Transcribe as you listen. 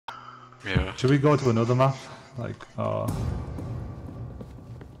Yeah. Should we go to another map? Like,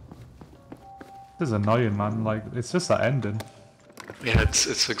 this is annoying, man. Like, it's just that ending. Yeah,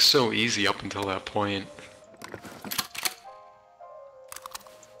 it's like so easy up until that point.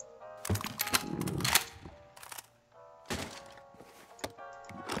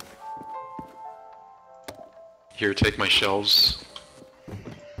 Here, take my shelves.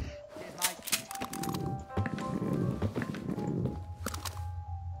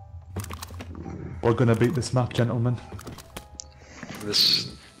 We're gonna beat this map, gentlemen.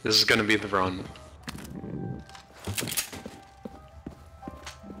 This is gonna be the run.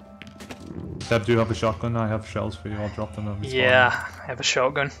 Deb, do you have a shotgun? I have shells for you. I'll drop them over. Yeah, I have a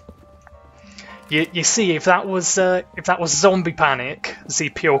shotgun. You see, if that was Zombie Panic,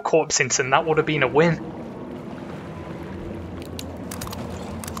 ZP or Corpsington, that would have been a win.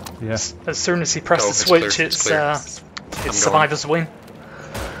 Yes. As soon as he pressed the switch, it's survivor's win.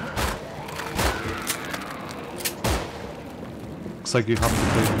 Looks like you have to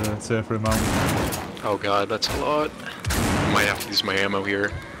clean the safer amount. Oh god, that's a lot. I might have to use my ammo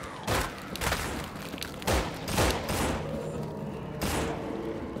here.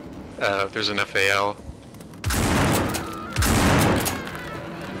 There's an FAL.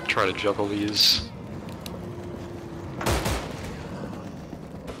 Try to juggle these.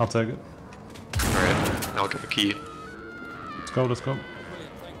 I'll take it. Alright, I'll get the key. Let's go, let's go.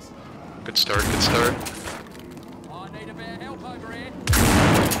 Good start, good start. I need a bit of help over here.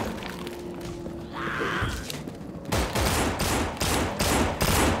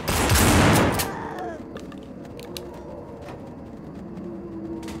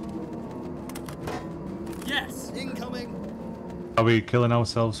 Yes, incoming. Are we killing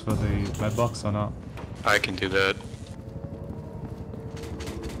ourselves for the med box or not? I can do that.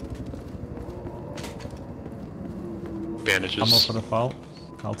 Bandages. Ammo for the foul?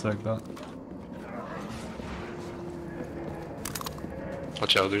 I'll take that.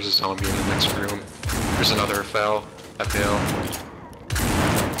 Watch out, there's a zombie in the next room. There's another FAL. FAL.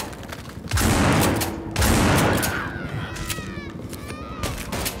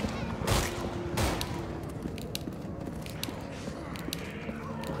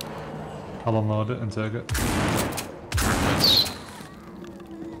 I'll unload it and take it. Nice.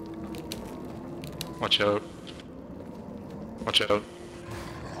 Watch out. Watch out.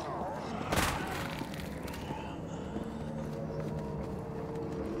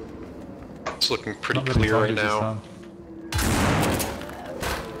 It's looking pretty clear right now.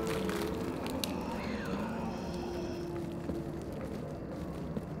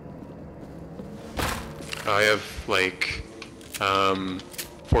 I have like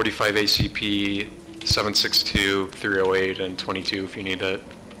 45 ACP, 762, 308, and 22 if you need it.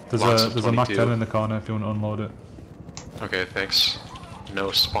 There's a Mac 10 in the corner if you want to unload it. Okay, thanks.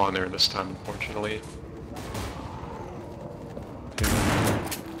 No spawn there this time, unfortunately.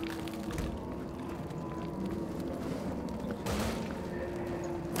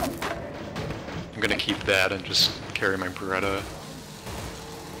 I'm gonna keep that and just carry my Beretta.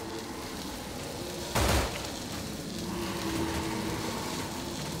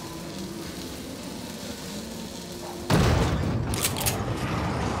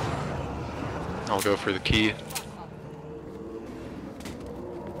 I'll go for the key.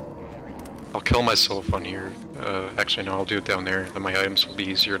 I'll kill myself on here. Actually no, I'll do it down there. Then my items will be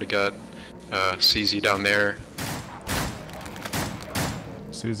easier to get. CZ down there.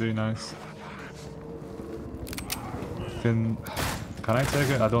 CZ, nice. Can I take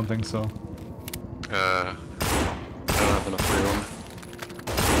it? I don't think so. I don't have enough room.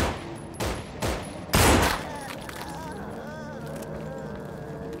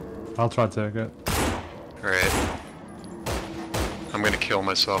 I'll try to take it. Alright. I'm gonna kill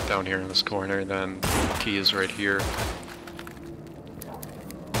myself down here in this corner, then the key is right here.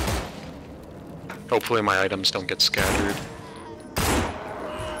 Hopefully my items don't get scattered.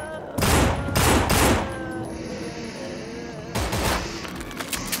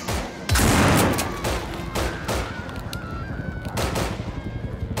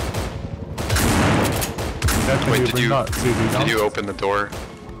 Wait, did you open the door?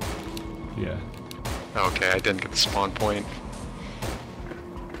 Yeah. Okay, I didn't get the spawn point.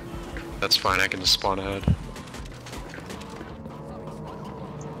 That's fine, I can just spawn ahead.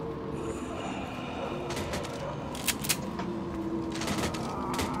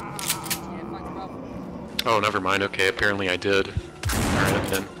 Oh, never mind, okay, apparently I did. Alright,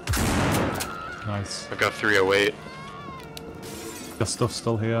 I'm in. Nice. I've got 308. Your stuff's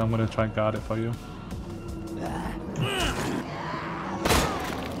still here, I'm gonna try and guard it for you.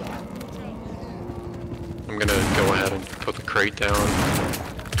 I'm gonna go ahead and put the crate down,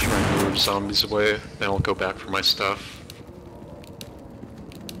 try and move. move zombies away, then I'll go back for my stuff.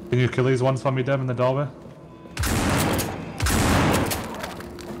 Can you kill these ones for me, Deb, in the doorway?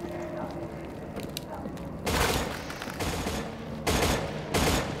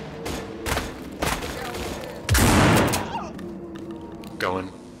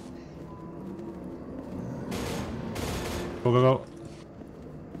 Going. Go, go, go.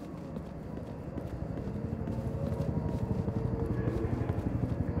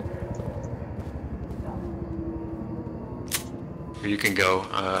 You can go.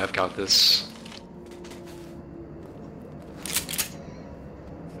 I've got this.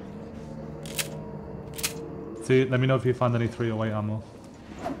 See, let me know if you find any 308 ammo.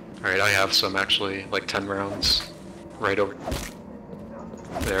 Alright, I have some actually, like 10 rounds. Right over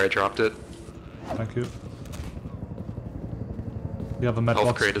there, I dropped it. Thank you. You have a med Health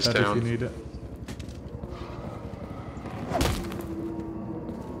box crate is if down. you need it.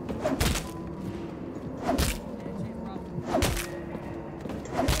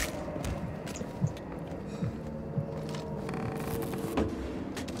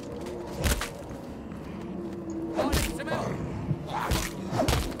 I need some help.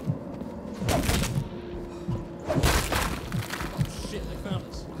 Shit, they found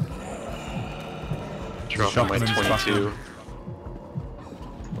us. Dropping my Shotgun in 22.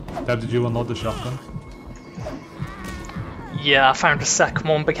 Deb, did you unload the shotgun? Yeah, I found a second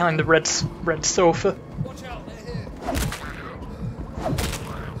one behind the red sofa. Watch out, they're here.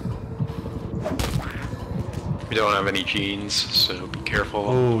 We don't have any genes, so be careful.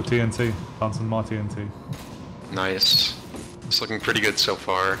 Oh, TNT. Found some more TNT. Nice. It's looking pretty good so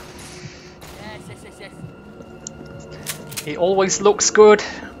far. Yes. It always looks good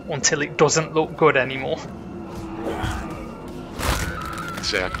until it doesn't look good anymore.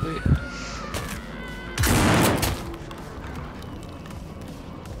 Exactly.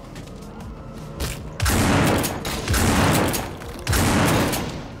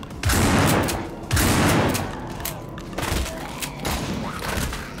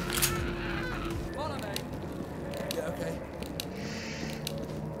 Follow me. Yeah, okay.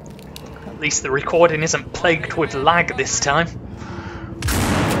 At least the recording isn't plagued with lag this time.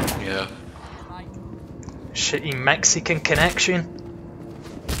 Yeah. Shitty Mexican connection.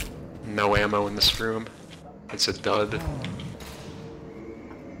 No ammo in this room. It's a dud.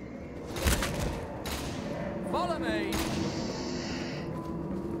 Follow me.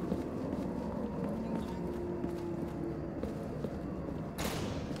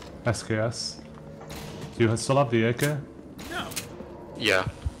 SKS. Do you still have the AK? No. Yeah.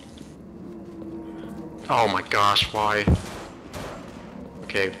 Oh my gosh, why?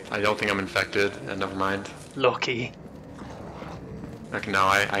 Okay, I don't think I'm infected, never mind. Lucky. Okay, now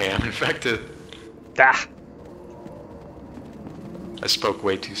I am infected. Ah. I spoke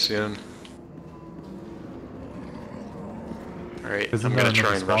way too soon. Alright, Isn't I'm there gonna try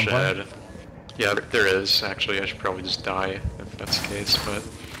another and rush spawn point? ahead. Yeah, there is, actually. I should probably just die if that's the case, but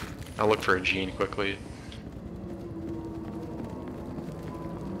I'll look for a gene quickly.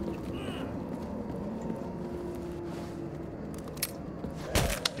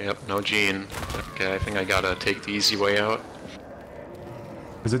 Yep, no gene. Okay, I think I gotta take the easy way out.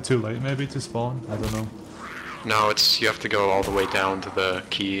 Is it too late maybe to spawn? I don't know. No, you have to go all the way down to the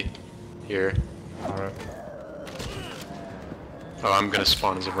key here. Alright. Oh, I'm gonna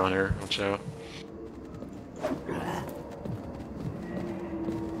spawn as a runner, watch out.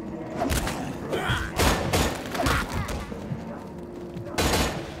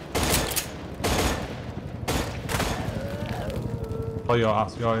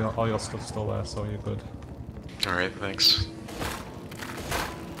 All your stuff's still there, so you're good. Alright, thanks.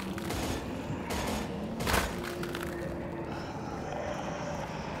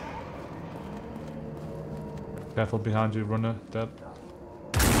 Careful behind you, runner, Deb.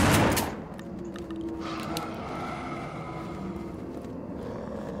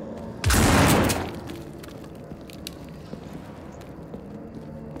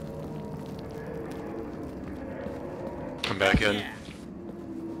 Come back in.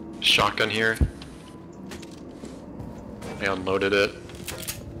 Shotgun here. I unloaded it.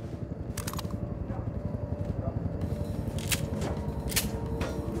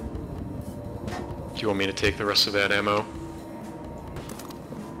 Do you want me to take the rest of that ammo?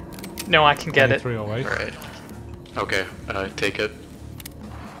 No, I can get it. 308. Alright. Okay, take it.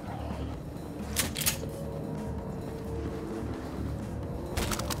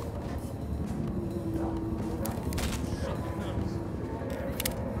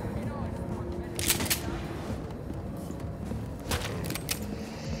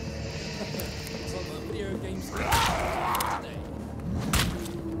 It's like the video games today.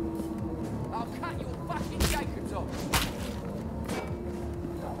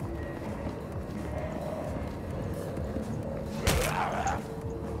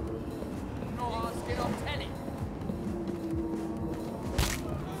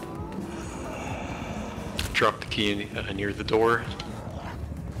 drop the key near the door.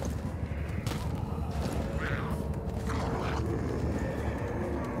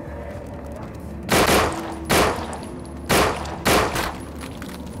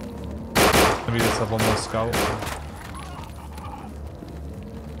 Maybe just have one more scout.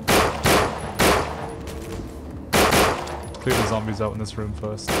 Clear the zombies out in this room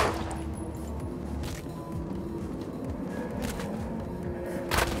first.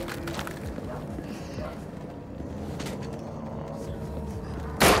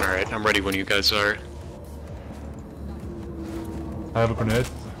 Alright, I'm ready when you guys are. I have a grenade.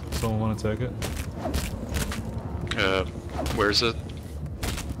 Someone want to take it? Where's it?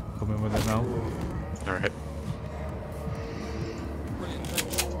 Come in with it now. Alright.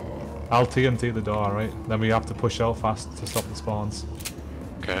 I'll TNT the door, right? Then we have to push out fast to stop the spawns.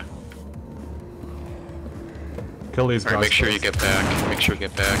 Okay. Kill these guys. Alright, make sure first. you get back. Make sure you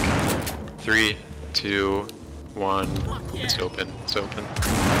get back. 3, 2, 1. It's open. It's open.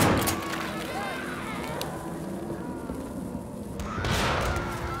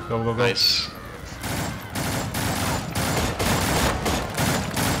 Go, go, go. Nice.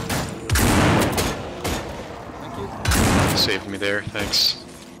 Saved me there, thanks.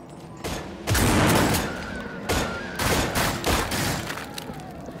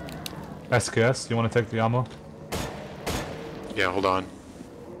 SKS, you want to take the ammo? Yeah, hold on.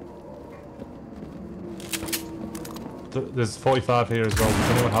 There's 45 here as well. Does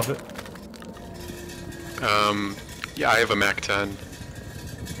anyone have it? Yeah, I have a Mac 10.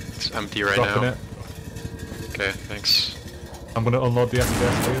 It's empty right Dropping now. it. Okay, thanks. I'm gonna unload the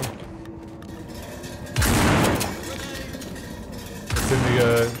SKS for you. It's in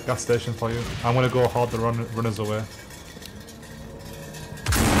the gas station for you. I'm gonna go hard the runners away.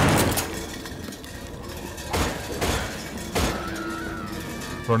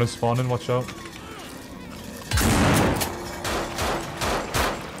 Runners spawning, watch out.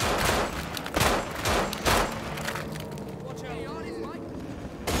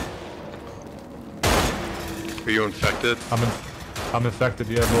 Are you infected? I'm infected,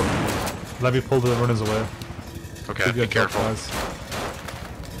 yeah, but let me pull the runners away. Okay, Keep be your drop, careful. guys.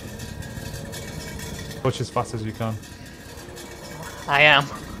 Push as fast as you can. I am.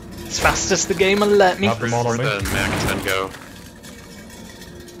 As fast as the game will let me. Have them all on Where'd me. the Mac 10 go?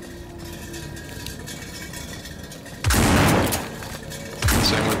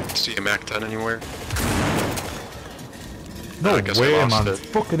 Does anyone see a Mac 10 anywhere? No I guess I way, lost man. it.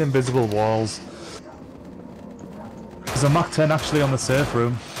 Fucking invisible walls. There's a Mac 10 actually on the safe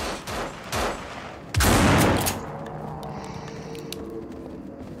room.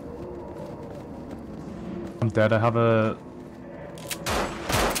 I'm dead. I have a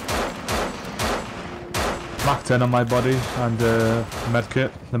Mac 10 on my body and a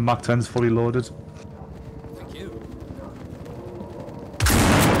medkit. The Mac 10's fully loaded. Thank you.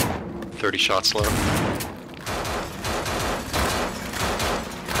 30 shots left.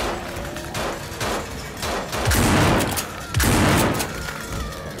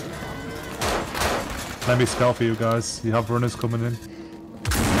 Let me scout for you guys. You have runners coming in.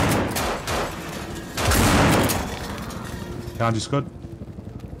 Can't just good.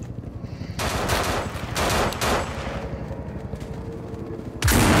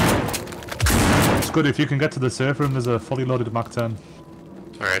 It's good if you can get to the safe room. There's a fully loaded Mac 10.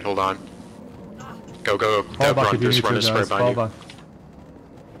 Alright, hold on. Go, go, go. Fall back Run, if you there's need to, runners right guys. behind Fall you. back.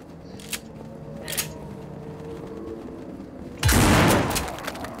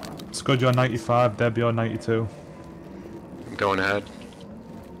 It's good you're 95, Deb you're 92. I'm going ahead.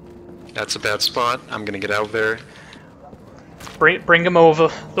 That's a bad spot. I'm gonna get out of there. Bring him over.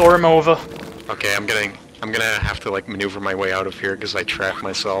 Lure him over. Okay, I'm gonna have to like maneuver my way out of here because I trapped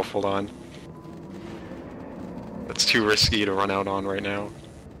myself. Hold on. That's too risky to run out on right now.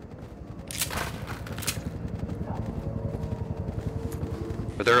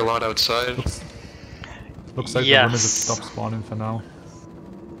 Are there a lot outside? Looks like the Yes. runners have stopped spawning for now.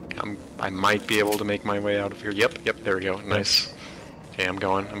 I might be able to make my way out of here. Yep, there we go. Nice. Okay, I'm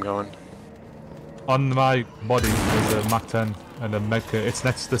going. On my body there's a Mac 10 and a medkit. It's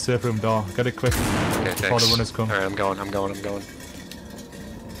next to the safe room door. Get it quick Okay, before thanks. the runners come. Alright, I'm going.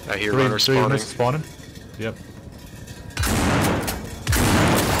 I hear Three runners runners spawning. spawning. Yep.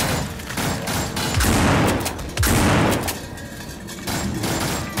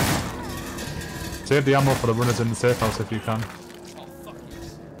 Save the ammo for the runners in the safe house if you can. Oh, fuck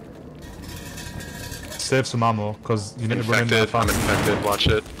yes. Save some ammo, because you need to run in there Infected. I'm fast. infected. Watch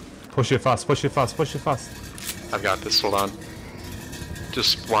it. Push it fast, push it fast, push it fast. I've got this. Hold on.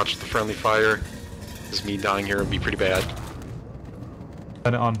 Just watch the friendly fire. Because me dying here would be pretty bad.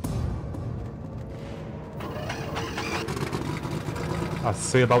 Turn it on. I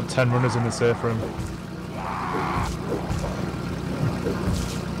see about 10 runners in the safe room.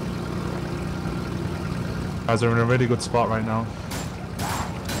 Guys are in a really good spot right now.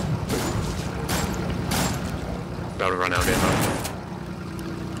 About to run out of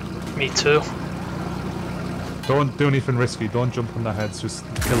ammo. Me too. Don't do anything risky, don't jump on their heads, just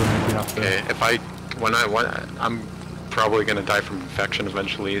kill them if you have to. Okay, if I'm probably gonna die from infection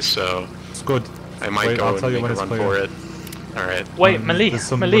eventually, so It's good. I might Wait, go I'll and tell you make when a it's run clear. for it. Alright. Wait, melee, there's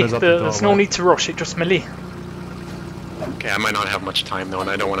some melee. runners at the door, There's no wait. need to rush it. Just melee. Okay, I might not have much time though, and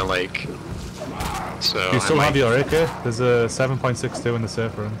I don't want to like. So You still I have your AK? There's a 7.62 in the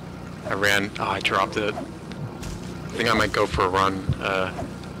safe room. I ran. Oh, I dropped it. I think I might go for a run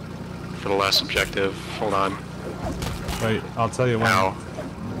for the last objective. Hold on. Wait, I'll tell you when. Ow.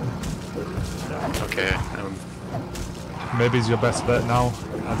 Okay. Maybe it's your best bet now.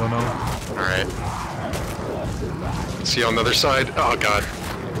 I don't know. All right. See you on the other side. Oh God.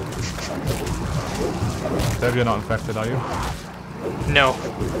 Dave, you're not infected, are you? No.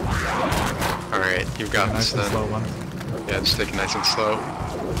 All right, you've got Nice this and then. slow one. Yeah, just take it nice and slow.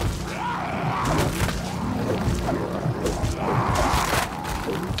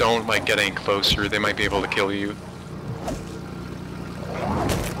 Don't like get any closer. They might be able to kill you.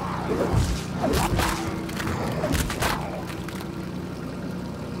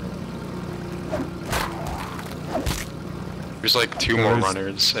 There's like two There more is-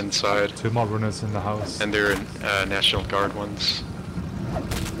 runners inside, 2 more runners in the house. and they're National Guard ones.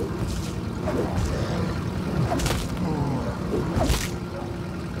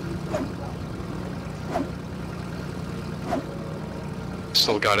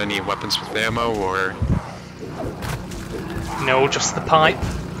 Still got any weapons with ammo, or? No, just the pipe.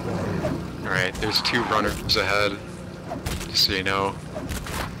 Alright, there's 2 runners ahead, just so you know.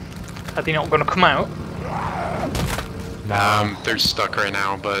 Are they not going to come out? Nah. They're stuck right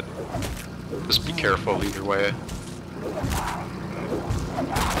now, but just be careful either way.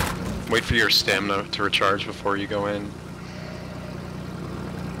 Wait for your stamina to recharge before you go in.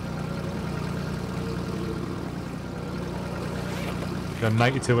 You got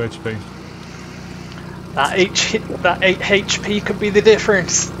 92 HP. That 8 HP could be the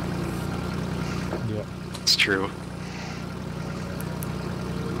difference. Yeah. It's true.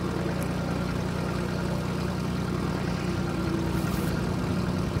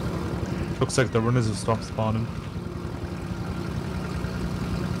 Looks like the runners have stopped spawning.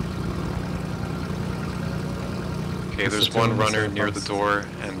 Okay, Just there's the two one on the runner same near the house. door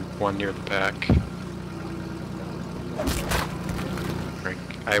and one near the back. Right,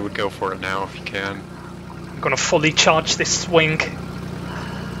 I would go for it now if you can. I'm going to fully charge this swing.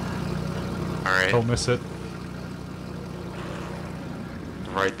 Alright, Don't miss it.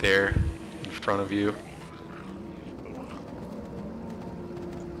 right there in front of you.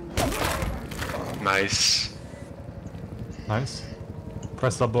 Nice. Nice.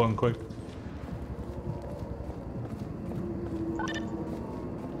 Press that button quick.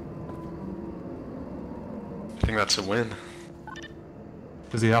 I think that's a win.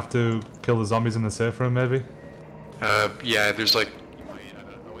 Does he have to kill the zombies in the safe room, maybe? Yeah, there's like...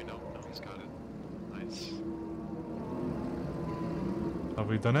 Oh wait, no, he's got it. Nice. Have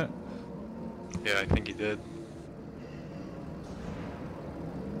we done it? Yeah, I think he did.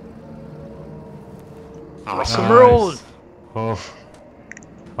 Rock Awesome. and roll! Oh.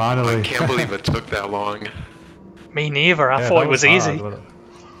 Finally. I can't believe it took that long. Me neither, I Yeah, thought that it was hard, easy. wasn't it?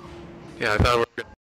 Yeah, I thought we were